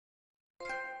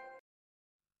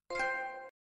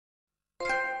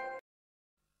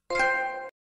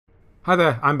Hi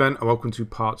there, I'm Ben and welcome to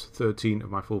part 13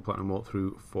 of my full platinum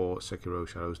walkthrough for Sekiro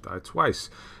Shadows Die Twice.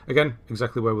 Again,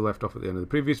 exactly where we left off at the end of the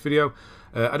previous video.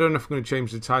 I don't know if I'm going to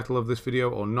change the title of this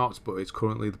video or not, but it's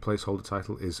currently the placeholder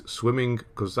title is Swimming,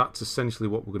 because that's essentially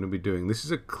what we're going to be doing. This is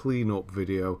a clean-up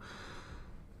video.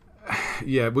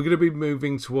 Yeah, we're going to be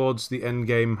moving towards the end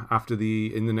game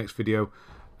in the next video.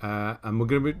 And we're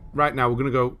going to be, right now, we're going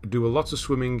to go do a lot of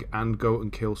swimming and go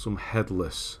and kill some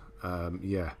Headless.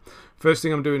 Yeah. First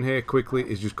thing I'm doing here quickly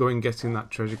is just going and getting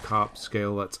that treasure carp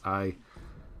scale that I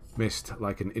missed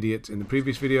like an idiot in the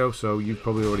previous video. So you've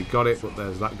probably already got it, but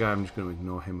there's that guy. I'm just going to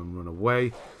ignore him and run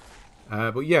away.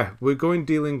 But yeah, we're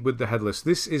dealing with the Headless.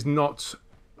 This is not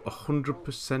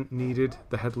 100% needed,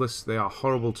 the Headless. They are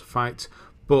horrible to fight,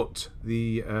 but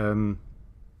the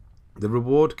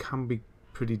reward can be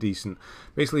pretty decent.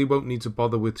 Basically, you won't need to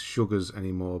bother with sugars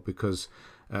anymore because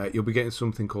you'll be getting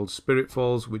something called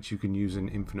Spiritfalls, which you can use an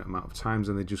infinite amount of times,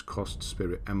 and they just cost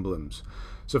spirit emblems.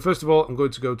 So first of all, I'm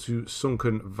going to go to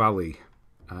Sunken Valley.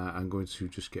 I'm going to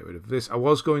just get rid of this. I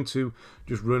was going to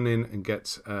just run in and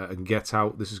get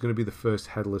out. This is going to be the first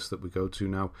Headless that we go to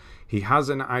now. He has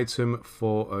an item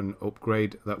for an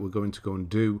upgrade that we're going to go and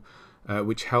do,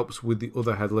 which helps with the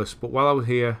other Headless. But while I was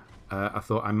here, I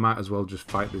thought I might as well just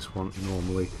fight this one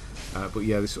normally. But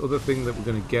yeah, this other thing that we're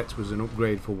going to get was an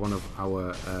upgrade for one of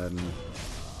our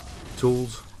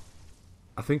tools.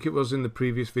 I think it was in the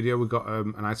previous video we got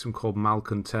an item called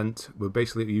Malcontent. We're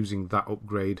basically using that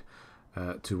upgrade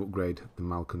to upgrade the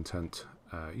Malcontent.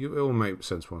 It will make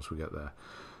sense once we get there.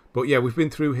 But yeah, we've been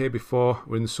through here before.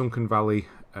 We're in the Sunken Valley.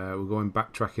 We're going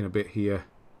backtracking a bit here.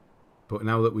 But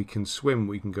now that we can swim,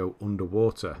 we can go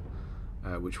underwater.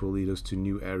 Which will lead us to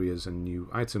new areas and new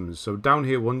items. So down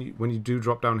here, when you do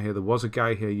drop down here, there was a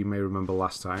guy here you may remember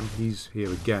last time. He's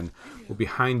here again. Well,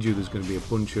 behind you, there's going to be a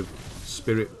bunch of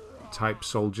spirit-type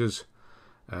soldiers.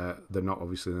 They're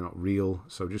not real,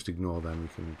 so just ignore them. We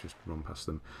can just run past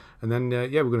them. And then,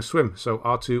 yeah, we're going to swim. So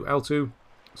R2, L2,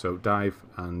 so dive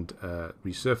and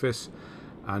resurface.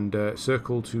 And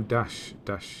circle to dash.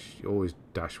 Always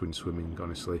dash when swimming,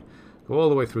 honestly. Go all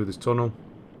the way through this tunnel.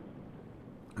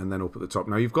 And then up at the top.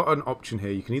 Now you've got an option here.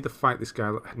 You can either fight this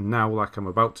guy now like I'm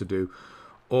about to do,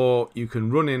 or you can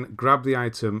run in, grab the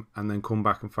item, and then come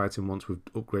back and fight him once we've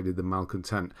upgraded the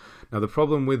Malcontent. Now the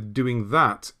problem with doing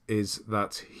that is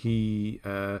that the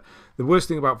worst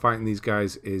thing about fighting these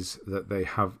guys is that they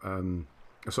have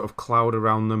a sort of cloud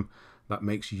around them that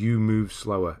makes you move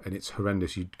slower, and it's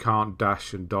horrendous. You can't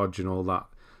dash and dodge and all that.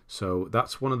 So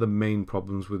that's one of the main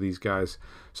problems with these guys.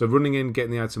 So running in,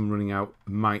 getting the item, running out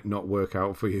might not work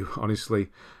out for you, honestly.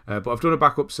 But I've done a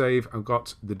backup save. I've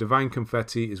got the Divine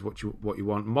Confetti is what you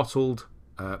want. Mottled,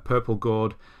 Purple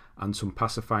Gourd, and some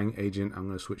Pacifying Agent. I'm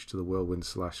going to switch to the Whirlwind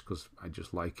Slash because I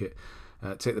just like it.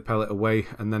 Take the pellet away.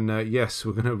 And then, yes,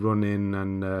 we're going to run in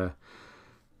and...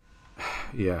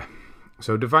 yeah.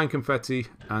 So Divine Confetti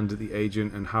and the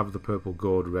Agent, and have the Purple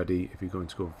Gourd ready if you're going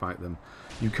to go and fight them.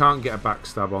 You can't get a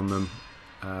backstab on them,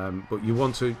 but you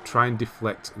want to try and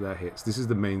deflect their hits. This is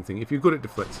the main thing. If you're good at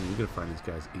deflecting, you're going to find these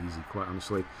guys easy, quite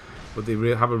honestly. But they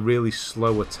have a really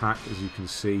slow attack, as you can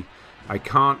see. I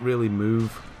can't really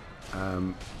move,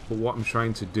 but what I'm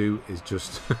trying to do is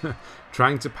just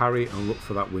trying to parry and look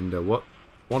for that window.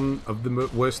 One of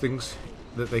the worst things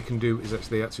that they can do is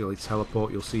actually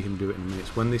teleport. You'll see him do it in a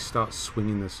minute. When they start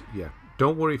swinging this, yeah,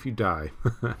 don't worry if you die.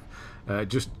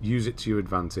 Just use it to your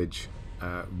advantage.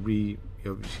 You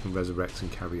can resurrect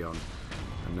and carry on.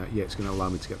 And yeah, it's going to allow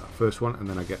me to get that first one, and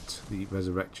then I get the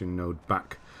resurrection node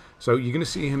back. So you're going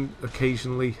to see him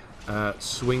occasionally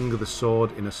swing the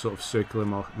sword in a sort of circular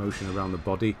motion around the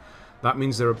body. That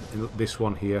means this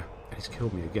one here, he's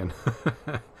killed me again.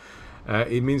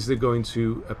 It means they're going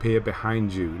to appear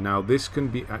behind you. Now, this can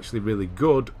be actually really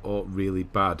good or really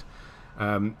bad.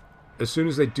 As soon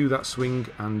as they do that swing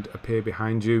and appear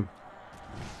behind you,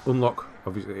 unlock.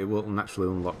 Obviously, it will naturally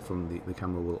unlock from the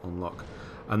camera will unlock.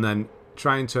 And then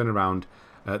try and turn around.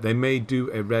 They may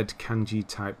do a red kanji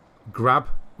type grab,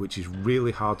 which is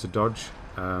really hard to dodge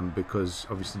because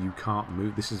obviously you can't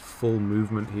move. This is full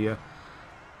movement here.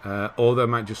 Or they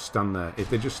might just stand there. If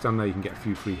they just stand there, you can get a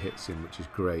few free hits in, which is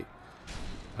great.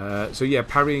 So yeah,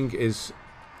 parrying is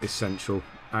essential.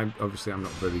 Obviously I'm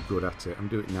not very good at it. I'm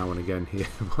doing it now and again here,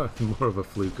 more of a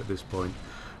fluke at this point.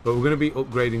 But we're going to be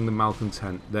upgrading the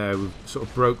Malcontent there. We've sort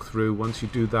of broke through. Once you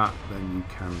do that, then you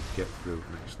can get through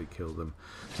and actually kill them.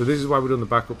 So this is why we've done the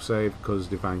backup save, because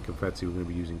Divine Confetti, we're going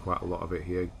to be using quite a lot of it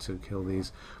here to kill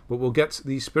these. But we'll get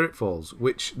the Spiritfalls,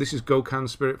 which this is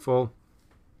Gokan Spiritfall.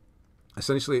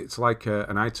 Essentially, it's like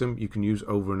an item you can use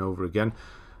over and over again.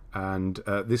 And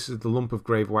this is the lump of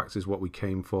grave wax is what we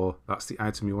came for. That's the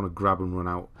item you want to grab and run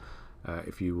out,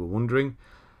 if you were wondering.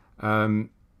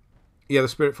 Yeah, the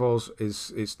Spiritfalls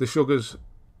it's the sugars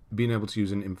being able to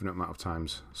use an infinite amount of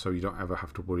times, so you don't ever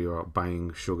have to worry about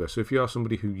buying sugar. So if you are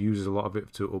somebody who uses a lot of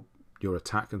it to up your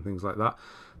attack and things like that,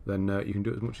 then you can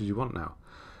do it as much as you want now.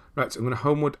 Right, so I'm going to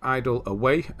homeward idle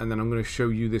away, and then I'm going to show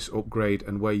you this upgrade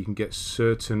and where you can get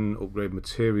certain upgrade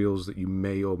materials that you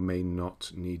may or may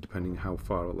not need, depending how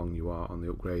far along you are on the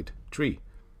upgrade tree.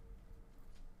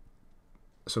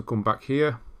 So come back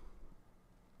here.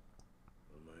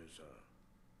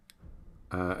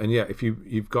 And yeah, if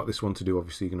you've got this one to do,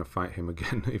 obviously you're going to fight him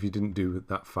again if you didn't do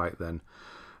that fight then.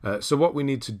 So what we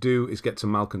need to do is get to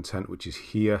Malcontent, which is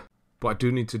here. But I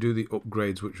do need to do the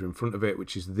upgrades which are in front of it,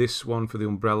 which is this one for the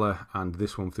umbrella and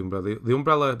this one for the umbrella. The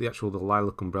umbrella, the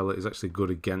lilac umbrella, is actually good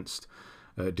against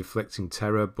deflecting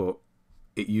terror, but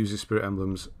it uses spirit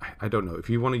emblems. I don't know.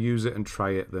 If you want to use it and try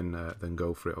it, then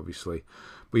go for it, obviously.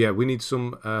 But yeah, we need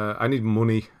some. I need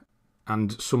money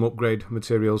and some upgrade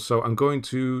materials. So I'm going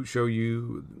to show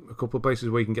you a couple of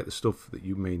places where you can get the stuff that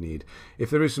you may need.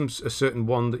 If there is a certain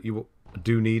one that you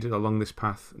do need along this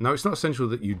path. Now, it's not essential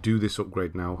that you do this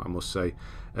upgrade now, I must say.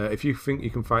 If you think you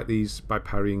can fight these by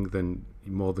parrying, then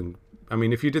more than... I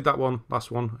mean, if you did that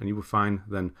last one, and you were fine,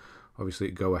 then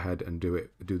obviously go ahead and do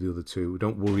the other two.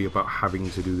 Don't worry about having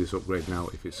to do this upgrade now.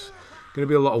 If it's going to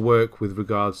be a lot of work with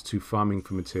regards to farming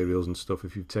for materials and stuff,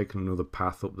 if you've taken another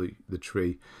path up the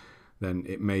tree, then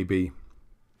that may be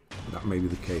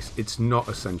the case. It's not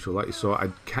essential. Like you saw,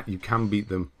 you can beat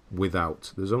them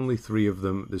without. There's only 3 of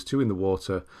them. There's 2 in the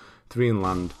water, 3 in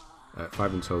land,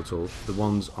 5 in total. The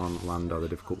ones on land are the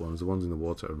difficult ones. The ones in the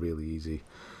water are really easy.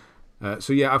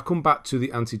 So yeah, I've come back to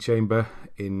the antechamber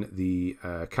in the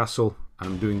castle.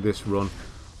 I'm doing this run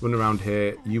around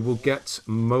here. You will get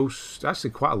actually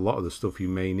quite a lot of the stuff you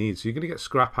may need. So you're going to get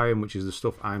scrap iron, which is the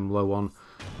stuff I'm low on.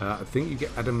 I think you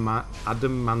get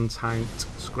adamantite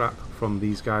scrap from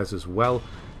these guys as well.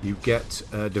 You get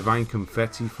divine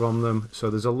confetti from them.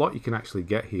 So there's a lot you can actually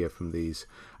get here from these.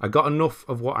 I got enough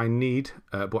of what I need,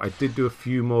 but I did do a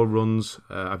few more runs.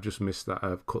 I've just missed that.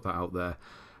 I've cut that out there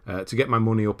to get my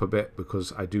money up a bit,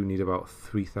 because I do need about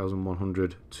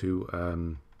 3,100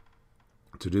 to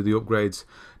do the upgrades.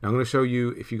 Now I'm going to show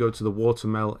you, if you go to the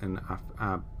watermill in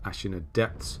Ashina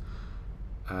Depths,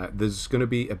 there's going to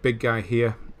be a big guy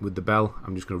here with the bell.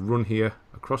 I'm just going to run here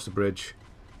across the bridge.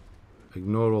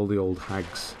 Ignore all the old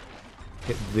hags.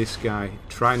 Hit this guy.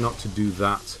 Try not to do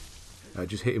that.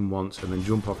 Just hit him once and then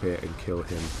jump off here and kill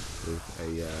him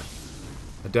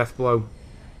with a death blow.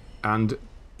 And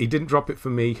he didn't drop it for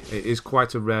me. It is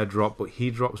quite a rare drop, but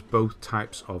he drops both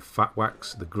types of fat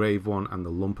wax, the grave one and the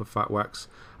lump of fat wax.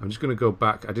 I'm just going to go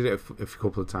back. I did it a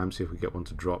couple of times, see if we get one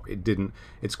to drop. It didn't.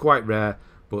 It's quite rare,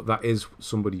 but that is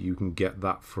somebody you can get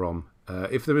that from.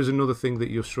 If there is another thing that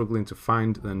you're struggling to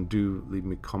find, then do leave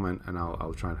me a comment and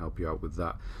I'll try and help you out with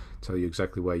that. Tell you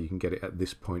exactly where you can get it at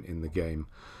this point in the game.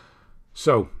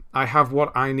 So I have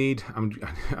what I need.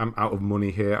 I'm out of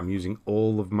money here. I'm using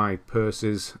all of my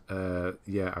purses.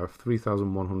 Yeah, I have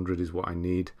 3,100 is what I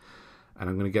need, and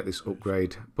I'm going to get this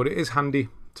upgrade. But it is handy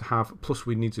to have. Plus,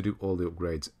 we need to do all the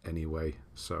upgrades anyway.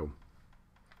 So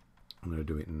I'm going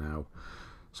to do it now.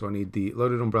 So I need the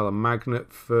loaded umbrella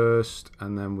magnet first,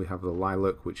 and then we have the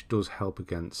lilac, which does help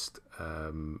against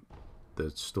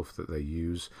the stuff that they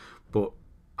use. But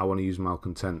I want to use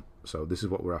Malcontent, so this is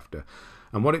what we're after.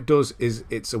 And what it does is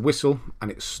it's a whistle, and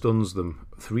it stuns them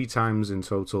 3 times in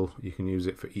total. You can use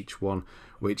it for each one,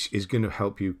 which is going to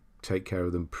help you take care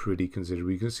of them pretty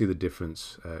considerably. You can see the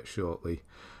difference shortly.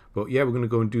 But yeah, we're going to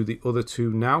go and do the other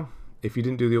 2 now. If you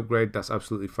didn't do the upgrade, that's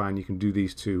absolutely fine. You can do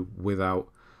these 2 without.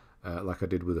 Like I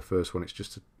did with the first one, it's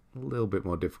just a little bit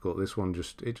more difficult. This one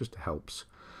just helps.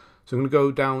 So I'm going to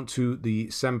go down to the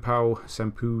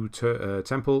Senpu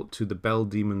Temple, to the Bell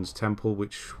Demon's Temple,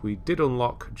 which we did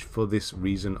unlock for this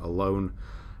reason alone.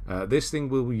 This thing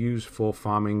we'll use for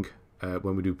farming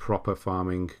when we do proper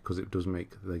farming, because it does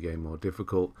make the game more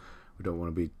difficult. We don't want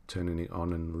to be turning it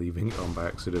on and leaving it on by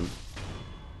accident.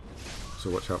 So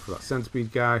watch out for that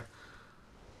centipede guy.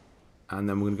 And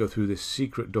then we're going to go through this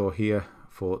secret door here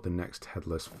for the next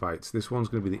Headless fights. This one's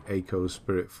going to be the Echo's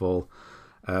Spiritfall.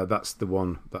 That's the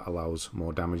one that allows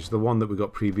more damage. The one that we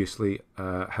got previously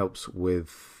helps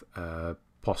with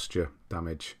posture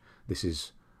damage. This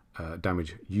is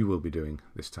damage you will be doing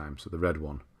this time, so the red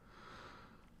one.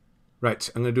 Right,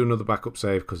 I'm going to do another backup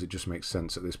save because it just makes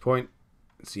sense at this point.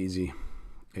 It's easy.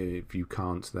 If you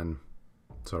can't, then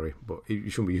sorry, but you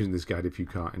shouldn't be using this guide if you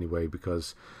can't anyway,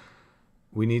 because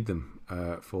we need them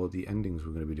for the endings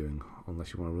we're going to be doing,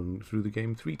 unless you want to run through the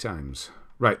game 3 times.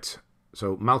 Right,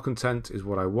 so Malcontent is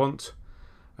what I want.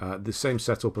 The same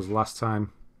setup as last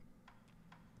time.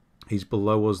 He's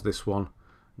below us, this one.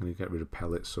 I'm going to get rid of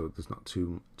pellets so there's not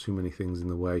too many things in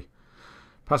the way.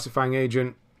 Pacifying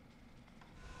Agent,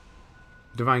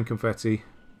 Divine Confetti,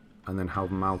 and then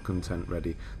have Malcontent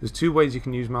ready. There's 2 ways you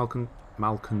can use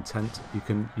Malcontent. You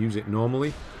can use it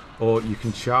normally, or you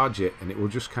can charge it and it will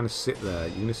just kind of sit there.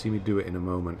 You're going to see me do it in a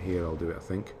moment. Here, I'll do it, I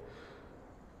think.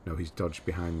 No, he's dodged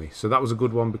behind me. So that was a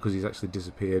good one because he's actually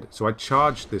disappeared. So I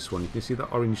charged this one. You can see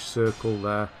that orange circle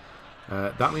there.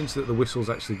 That means that the whistle's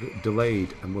actually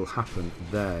delayed and will happen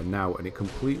there now. And it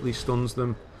completely stuns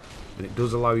them. And it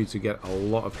does allow you to get a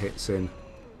lot of hits in.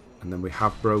 And then we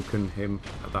have broken him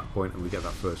at that point and we get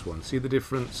that first one. See the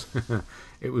difference?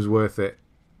 It was worth it.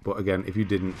 But again, if you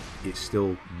didn't, it's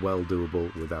still well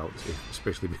doable without it.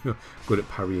 Especially if you're good at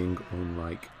parrying,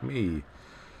 unlike me.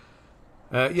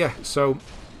 Yeah, so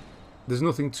there's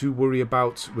nothing to worry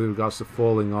about with regards to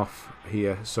falling off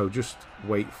here. So just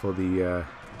wait for the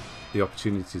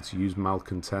opportunity to use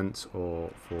Malcontent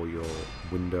or for your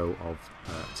window of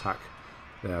attack.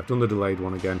 There, I've done the delayed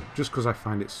one again, just because I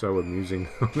find it so amusing,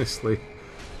 honestly.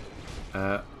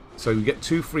 So you get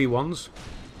 2 free ones,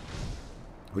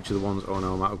 which are the ones, oh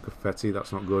no, I'm out of confetti,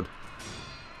 that's not good.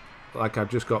 Like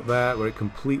I've just got there, where it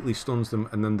completely stuns them,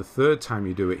 and then the 3rd time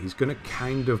you do it, he's going to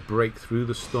kind of break through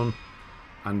the stun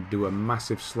and do a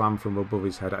massive slam from above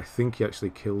his head. I think he actually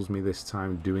kills me this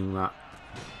time doing that,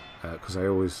 because I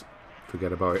always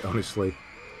forget about it, honestly.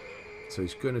 So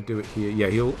he's going to do it here. Yeah,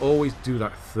 he'll always do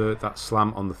that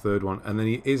slam on the 3rd one, and then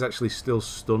he is actually still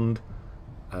stunned.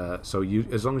 So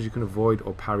as long as you can avoid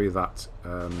or parry that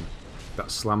that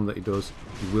slam that he does,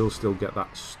 you will still get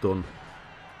that stun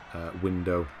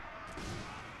window.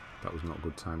 That was not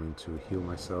good timing to heal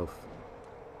myself.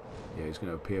 Yeah, he's going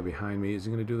to appear behind me. Is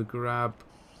he going to do the grab?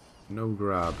 No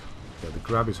grab. Yeah, the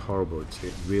grab is horrible.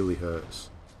 It really hurts.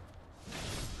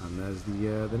 And there's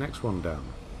the next one down.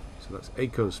 So that's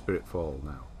Echo's Spiritfall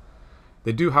now.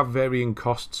 They do have varying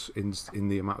costs in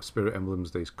the amount of spirit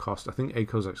emblems they cost. I think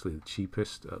Echo's actually the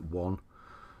cheapest at 1.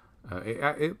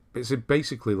 It's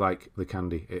basically like the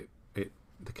candy.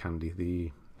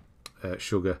 The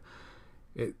sugar.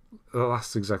 It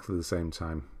lasts exactly the same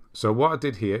time. So what I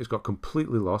did here is got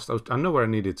completely lost. I know where I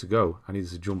needed to go. I needed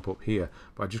to jump up here,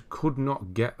 but I just could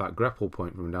not get that grapple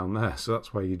point from down there. So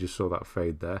that's why you just saw that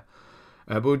fade there.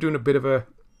 But we're doing a bit of a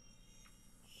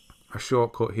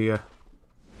shortcut here.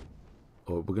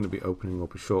 Or we're going to be opening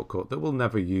up a shortcut that we'll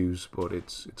never use, but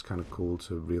it's kind of cool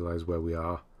to realise where we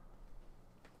are.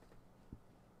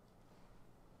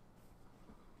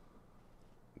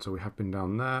 So we have been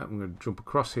down there. I'm going to jump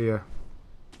across here.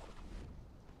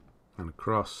 And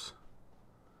across.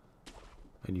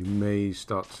 And you may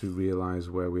start to realise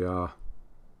where we are.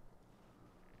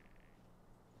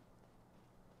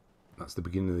 That's the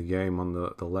beginning of the game on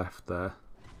the left there.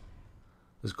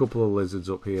 There's a couple of lizards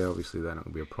up here. Obviously they're not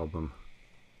going to be a problem.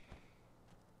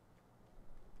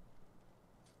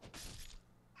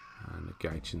 And the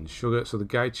Gachiin's sugar. So the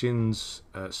Gachiin's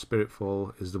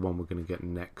Spiritfall is the one we're going to get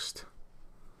next,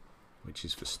 which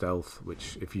is for stealth.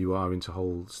 Which, if you are into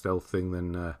whole stealth thing,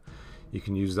 then you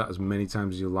can use that as many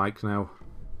times as you like now,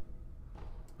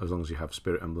 as long as you have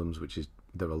spirit emblems, which is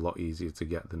they're a lot easier to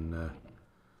get than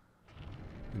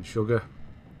sugar.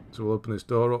 So we'll open this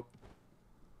door up,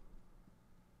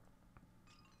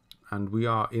 and we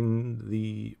are in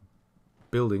the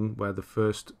building where the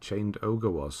first chained ogre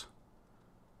was.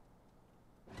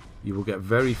 You will get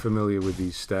very familiar with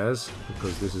these stairs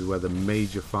because this is where the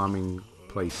major farming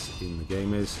place in the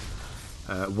game is.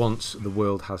 Once the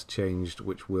world has changed,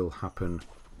 which will happen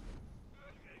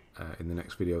in the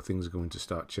next video, things are going to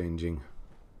start changing.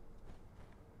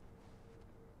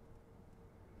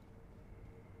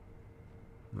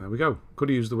 There we go. Could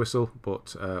have used the whistle,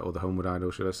 but or the homeward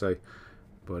idol, should I say?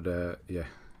 But yeah,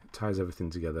 it ties everything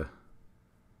together.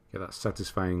 Get that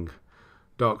satisfying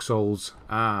Dark Souls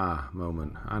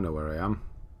moment. I know where I am.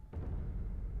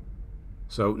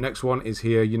 So next one is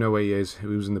here. You know where he is. He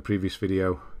was in the previous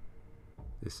video.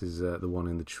 This is the one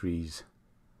in the trees.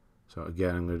 So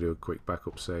again, I'm going to do a quick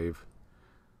backup save.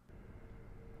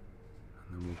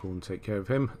 And then we'll go and take care of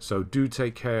him. So do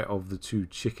take care of the 2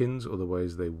 chickens,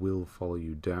 otherwise they will follow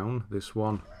you down. This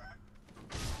one.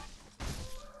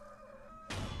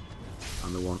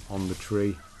 And the one on the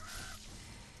tree.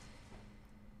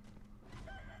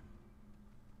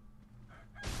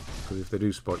 Because if they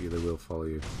do spot you, they will follow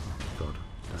you. Oh god,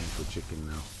 down to a chicken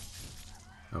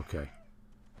now. Okay.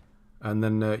 And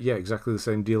then, yeah, exactly the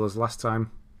same deal as last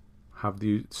time. Have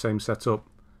the same setup.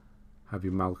 Have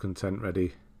your malcontent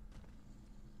ready.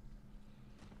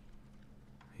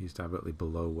 He's directly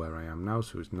below where I am now,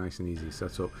 so it's nice and easy to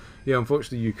set up. Yeah,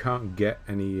 unfortunately you can't get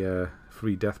any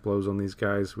free death blows on these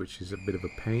guys, which is a bit of a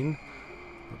pain.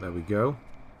 But there we go.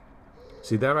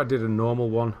 See, there I did a normal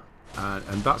one,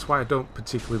 and that's why I don't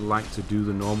particularly like to do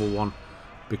the normal one,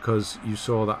 because you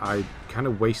saw that I kind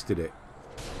of wasted it.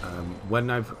 When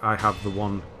I have the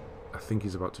one, I think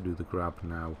he's about to do the grab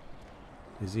now.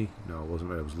 Is he? No, I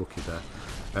wasn't. I was lucky there.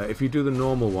 If you do the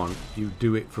normal one, you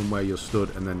do it from where you're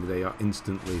stood, and then they are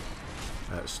instantly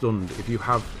stunned. If you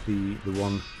have the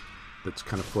one that's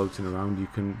kind of floating around, you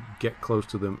can get close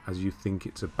to them as you think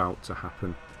it's about to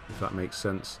happen, if that makes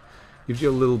sense. Gives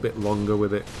you a little bit longer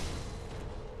with it.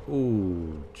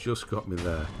 Ooh, just got me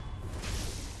there.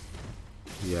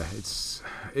 Yeah, it's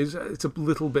a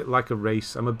little bit like a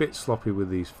race. I'm a bit sloppy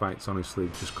with these fights, honestly,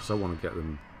 just because I want to get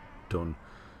them done.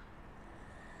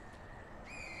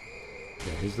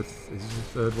 Yeah, is this the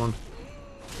third one?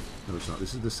 No, it's not.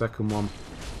 This is the second one.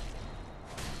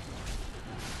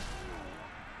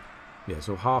 Yeah,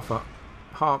 so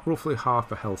roughly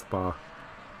half a health bar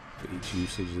for each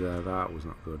usage there. That was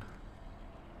not good.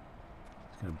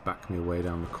 It's going to back me away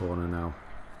down the corner now.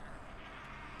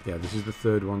 Yeah, this is the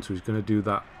third one, so he's going to do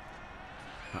that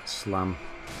slam.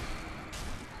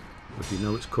 If you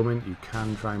know it's coming, you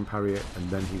can try and parry it, and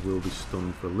then he will be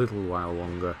stunned for a little while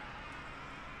longer.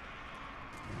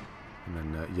 And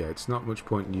then, yeah, it's not much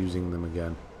point in using them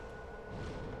again.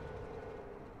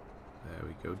 There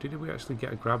we go. Did we actually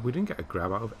get a grab? We didn't get a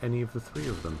grab out of any of the three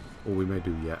of them. Or we may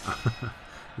do yet.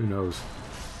 Who knows?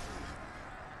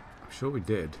 I'm sure we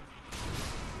did.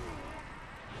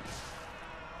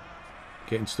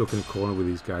 Getting stuck in a corner with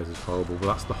these guys is horrible, but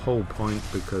that's the whole point,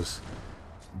 because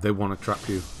they want to trap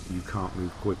you. You can't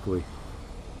move quickly.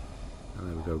 And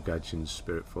there we go, Gachiin's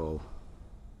Spiritfall.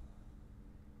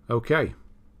 Okay,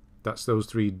 that's those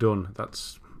three done.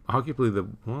 That's arguably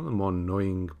one of the more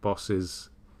annoying bosses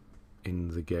in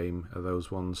the game, are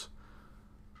those ones.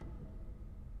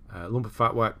 Lump of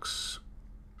Fat Wax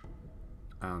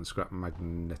and Scrap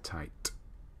Magnetite.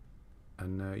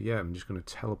 And yeah, I'm just going to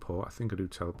teleport. I think I do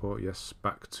teleport, yes,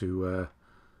 back to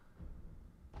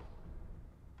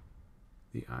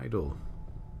the idol.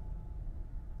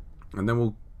 And then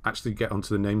we'll actually get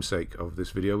onto the namesake of this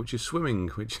video, which is swimming,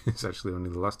 which is actually only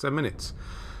the last 10 minutes.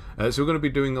 So we're going to be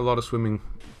doing a lot of swimming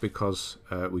because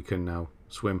we can now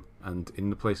swim. And in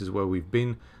the places where we've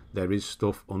been, there is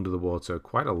stuff under the water.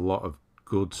 Quite a lot of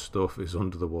good stuff is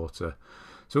under the water.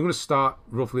 So I'm going to start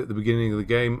roughly at the beginning of the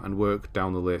game and work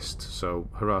down the list. So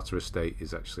Hirata Estate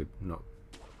is actually not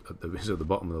at the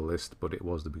bottom of the list, but it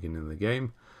was the beginning of the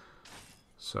game.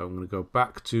 So I'm going to go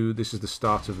back to, this is the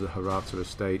start of the Hirata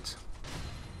Estate.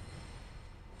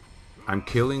 I'm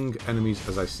killing enemies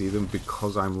as I see them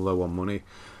because I'm low on money.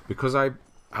 Because I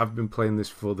have been playing this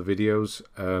for the videos,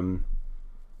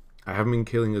 I haven't been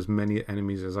killing as many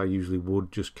enemies as I usually would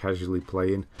just casually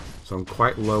playing. So I'm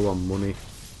quite low on money.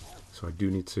 So I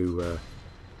do need to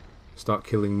start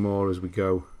killing more as we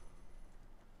go.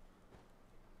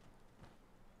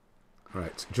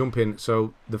 Alright, jump in.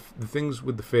 So the things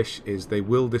with the fish is they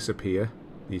will disappear,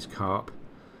 these carp.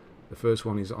 The first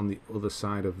one is on the other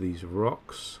side of these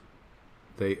rocks.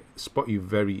 They spot you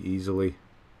very easily.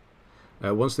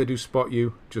 Once they do spot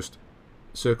you, just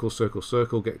circle, circle,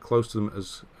 circle, get close to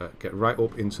them, get right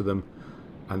up into them,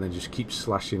 and then just keep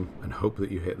slashing and hope that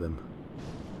you hit them.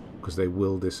 Because they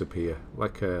will disappear,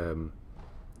 like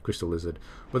crystal lizard.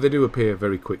 But they do appear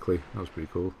very quickly. That was pretty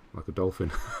cool, like a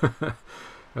dolphin.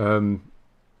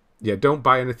 Yeah, don't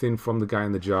buy anything from the guy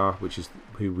in the jar, which is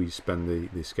who we spend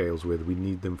the scales with. We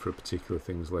need them for particular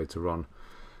things later on,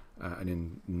 and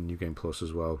in New Game Plus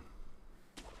as well.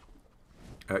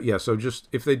 Yeah, so just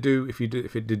if it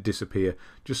did disappear,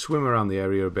 just swim around the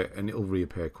area a bit, and it'll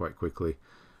reappear quite quickly.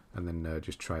 And then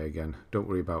just try again. Don't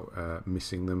worry about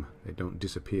missing them. They don't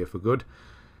disappear for good.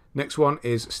 Next one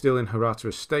is still in Hirata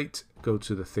Estate. Go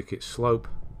to the Thicket Slope.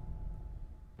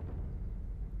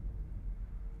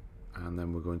 And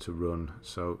then we're going to run.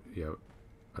 So, yeah,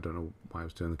 I don't know why I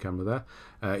was turning the camera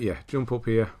there. Yeah, jump up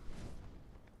here.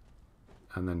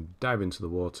 And then dive into the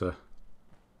water.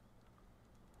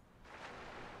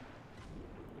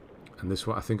 And this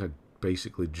one, I think I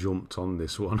basically jumped on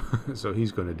this one. So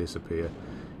he's going to disappear.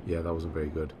 Yeah, that wasn't very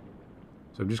good.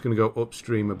 So I'm just going to go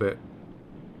upstream a bit,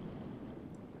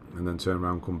 and then turn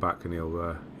around, come back, and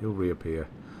he'll reappear.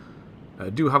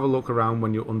 Do have a look around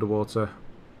when you're underwater.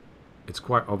 It's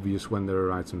quite obvious when there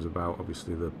are items about.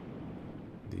 Obviously, the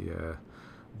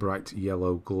bright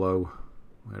yellow glow.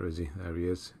 Where is he? There he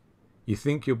is. You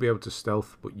think you'll be able to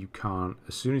stealth, but you can't.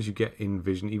 As soon as you get in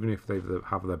vision, even if they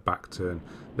have their back turned,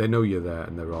 they know you're there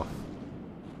and they're off.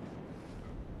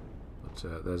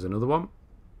 But there's another one.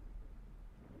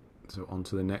 So on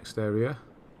to the next area.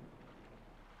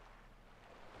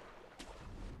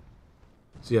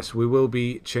 So yes, we will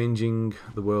be changing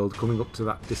the world, coming up to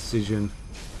that decision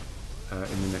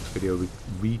in the next video,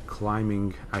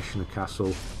 reclimbing Ashina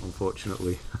Castle,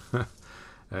 unfortunately.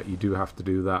 You do have to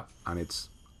do that, and it's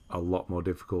a lot more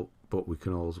difficult, but we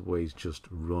can always just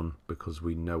run because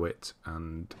we know it,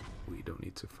 and we don't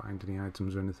need to find any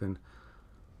items or anything.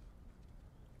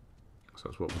 So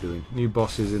that's what we're doing. New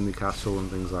bosses in the castle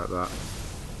and things like that.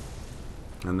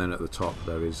 And then at the top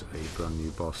there is a brand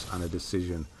new boss and a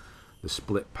decision. The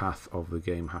split path of the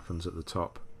game happens at the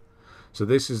top. So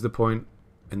this is the point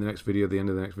in the next video. The end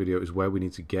of the next video is where we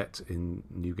need to get in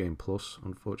New Game Plus,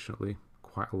 unfortunately.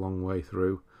 Quite a long way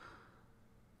through.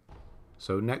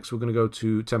 So next we're going to go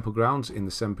to Temple Grounds in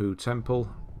the Senpu Temple.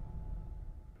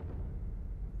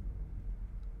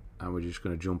 And we're just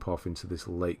going to jump off into this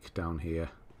lake down here.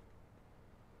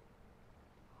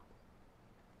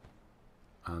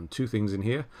 And two things in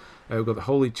here. We've got the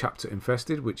Holy Chapter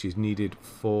Infested, which is needed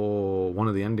for one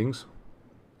of the endings.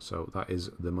 So that is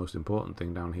the most important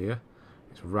thing down here.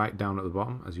 It's right down at the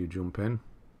bottom as you jump in.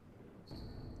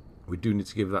 We do need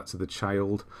to give that to the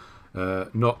child.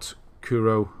 Not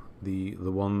Kuro, the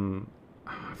one...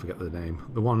 I forget the name.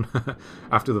 The one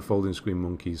after the folding screen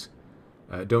monkeys.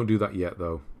 Don't do that yet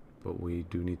though. But we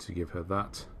do need to give her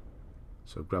that.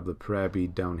 So grab the prayer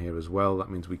bead down here as well. That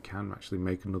means we can actually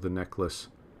make another necklace.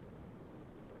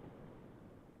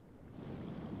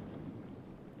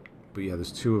 But yeah,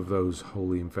 there's two of those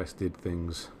holy infested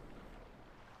things.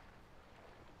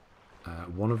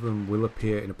 One of them will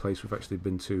appear in a place we've actually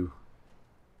been to,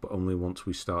 but only once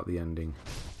we start the ending.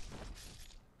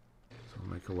 So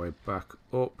we'll make our way back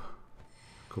up.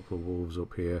 A couple of wolves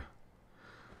up here.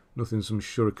 Nothing some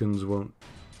shurikens won't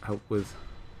help with.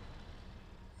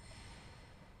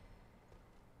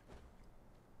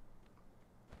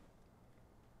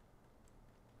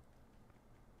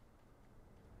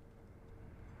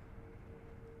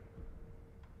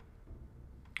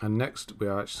 And next we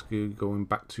are actually going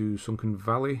back to Sunken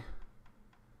Valley.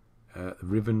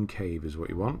 Riven Cave is what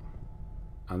you want.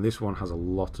 And this one has a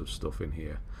lot of stuff in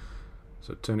here.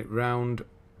 So turn it round.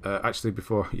 Actually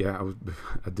before, yeah,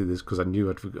 I did this because I knew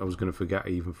I was going to forget. I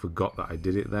even forgot that I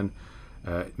did it then.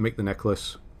 Make the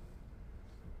necklace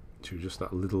to just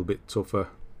that little bit tougher.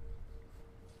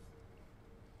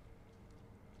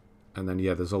 And then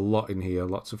yeah, there's a lot in here.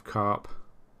 Lots of carp.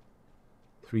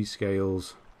 3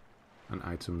 scales. And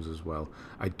items as well.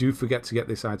 I do forget to get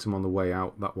this item on the way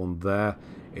out. That one there.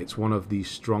 It's one of the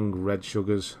strong red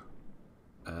sugars.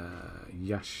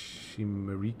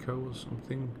 Yashimariko or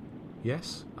something.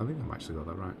 Yes, I think I've actually got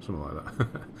that right. Something like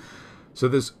that. So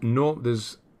there's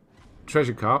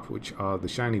treasure carp, which are the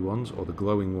shiny ones or the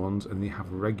glowing ones, and they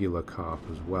have regular carp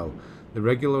as well. The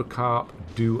regular carp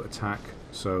do attack,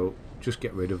 so just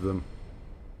get rid of them.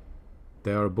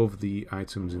 They are above the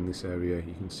items in this area.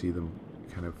 You can see them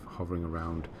kind of hovering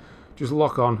around. Just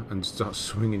lock on and start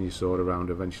swinging your sword around.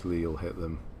 Eventually you'll hit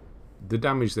them. The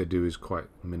damage they do is quite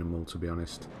minimal, to be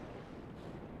honest.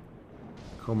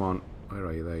 Come on, where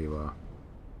are you? There you are.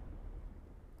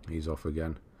 He's off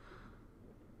again.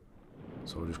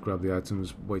 So we'll just grab the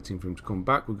items, waiting for him to come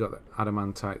back. We've got the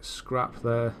Adamantite scrap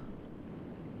there.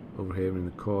 Over here in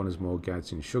the corner is more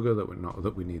Gachiin sugar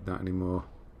that we need that anymore.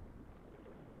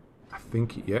 I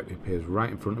think, yep, it appears right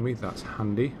in front of me. That's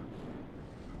handy.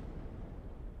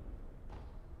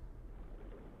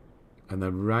 And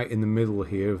then right in the middle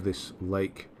here of this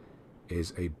lake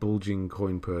is a bulging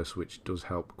coin purse, which does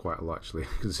help quite a lot actually,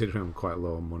 considering I'm quite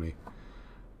low on money.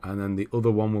 And then the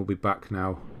other one will be back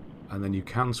now. And then you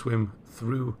can swim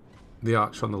through the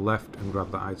arch on the left and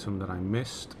grab the item that I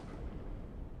missed.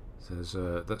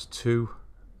 So that's 2.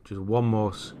 Just one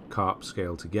more carp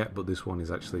scale to get, but this one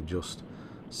is actually just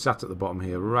sat at the bottom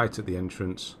here, right at the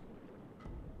entrance.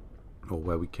 Or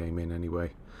where we came in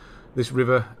anyway. This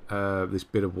river, this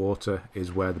bit of water,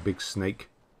 is where the big snake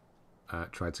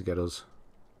tried to get us.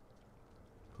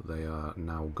 They are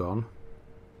now gone.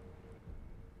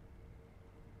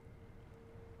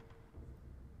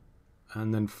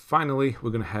 And then finally, we're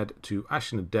going to head to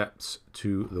Ashina Depths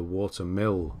to the water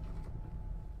mill.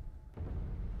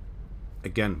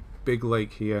 Again, big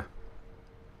lake here,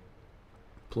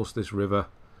 plus this river.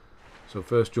 So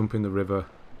first jump in the river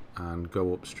and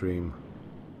go upstream.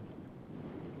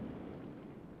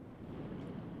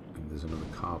 There's another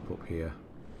carp up here.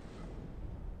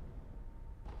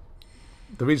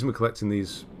 The reason we're collecting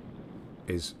these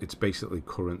is it's basically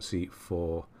currency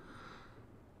for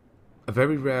a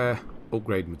very rare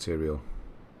upgrade material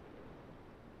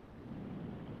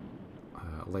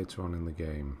later on in the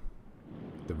game.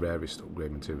 The rarest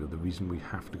upgrade material. The reason we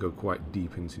have to go quite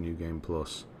deep into New Game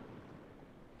Plus.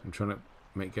 I'm trying to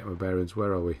get my bearings.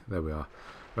 Where are we? There we are.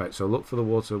 Right, so look for the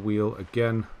water wheel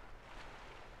again.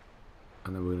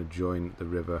 And then we're going to join the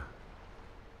river.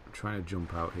 I'm trying to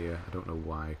jump out here. I don't know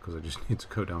why, because I just need to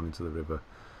go down into the river.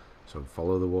 So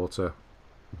follow the water.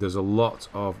 There's a lot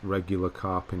of regular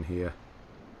carp in here.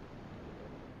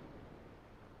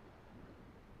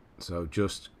 So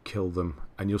just kill them.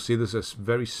 And you'll see there's a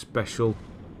very special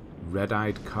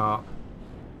red-eyed carp.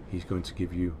 He's going to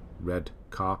give you red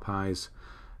carp eyes.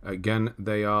 Again,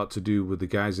 they are to do with the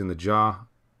guys in the jar,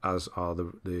 as are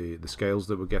the scales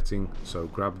that we're getting. So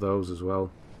grab those as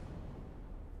well.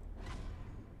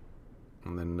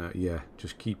 And then, yeah,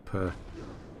 just keep...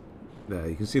 there,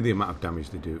 you can see the amount of damage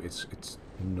they do. It's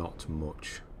not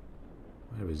much.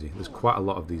 Where is he? There's quite a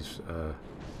lot of these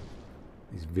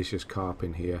vicious carp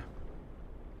in here.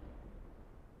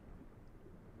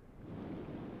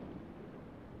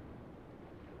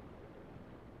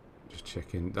 Just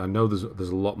checking. I know there's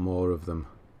a lot more of them.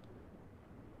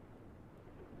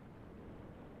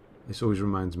 This always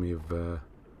reminds me of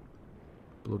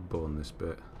Bloodborne, this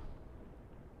bit.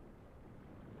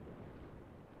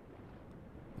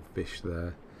 The fish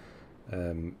there.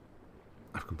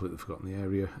 I've completely forgotten the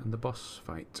area and the boss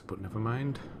fight, but never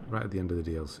mind. Right at the end of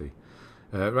the DLC.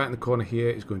 Right in the corner here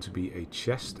is going to be a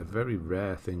chest, a very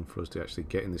rare thing for us to actually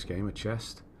get in this game, a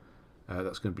chest.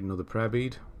 That's going to be another prayer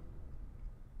bead.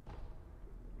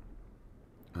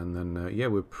 And then, yeah,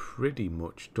 we're pretty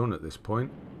much done at this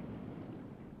point.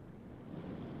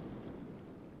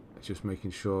 It's just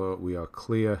making sure we are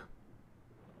clear.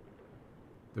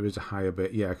 There is a higher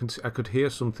bit. Yeah, I could hear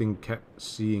something kept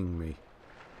seeing me.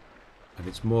 And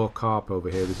it's more carp over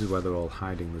here. This is where they're all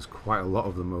hiding. There's quite a lot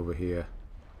of them over here.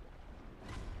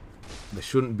 There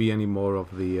shouldn't be any more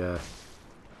of the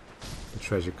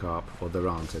treasure carp, or there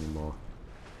aren't anymore.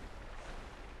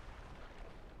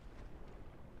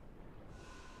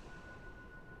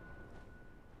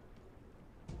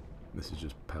 This is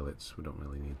just pellets. We don't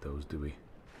really need those, do we?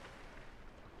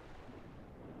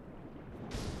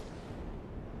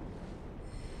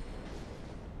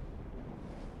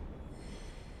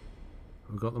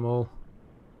 Have we got them all?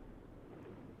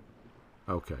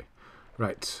 Okay.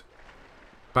 Right.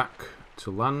 Back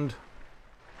to land.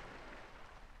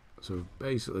 So we've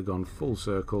basically gone full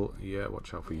circle. Yeah,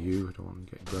 watch out for you. I don't want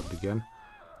to get grabbed again.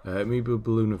 Amiibo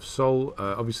Balloon of Soul.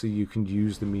 Obviously you can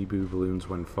use the Amiibo Balloons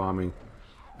when farming.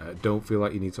 Don't feel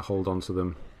like you need to hold on to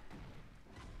them.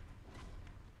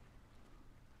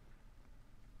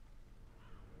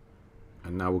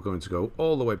 And now we're going to go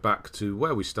all the way back to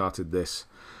where we started this.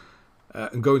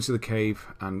 And go into the cave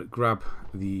and grab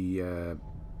the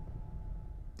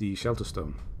shelter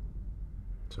stone.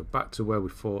 So back to where we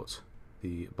fought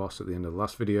the boss at the end of the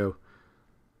last video.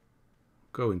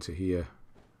 Go into here,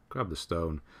 grab the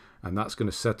stone, and that's going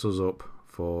to set us up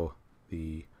for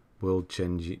the world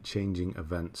changing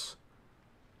events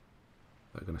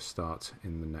that are going to start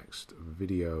in the next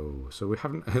video. So we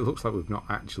haven't, it looks like we've not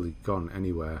actually gone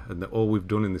anywhere, and that all we've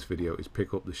done in this video is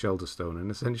pick up the shelter stone, and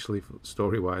essentially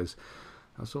story wise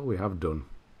that's all we have done.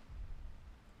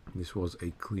 This was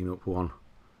a cleanup one,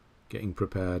 getting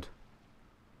prepared.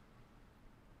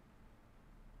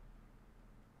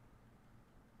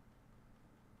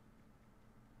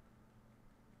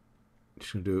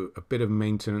 Just going to do a bit of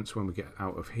maintenance when we get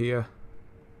out of here,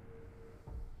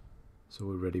 so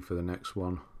we're ready for the next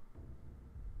one.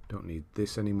 Don't need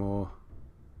this anymore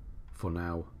for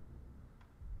now.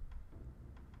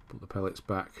 Put the pellets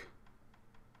back.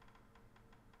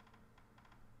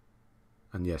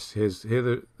 And yes, here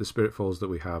are the Spiritfalls that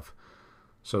we have.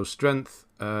 So strength,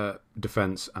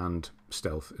 defense, and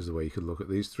stealth is the way you could look at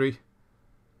these three.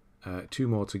 2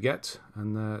 more to get,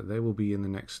 and they will be in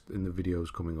the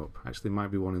videos coming up. Actually, might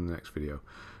be one in the next video.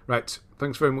 Right,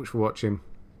 thanks very much for watching,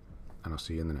 and I'll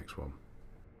see you in the next one.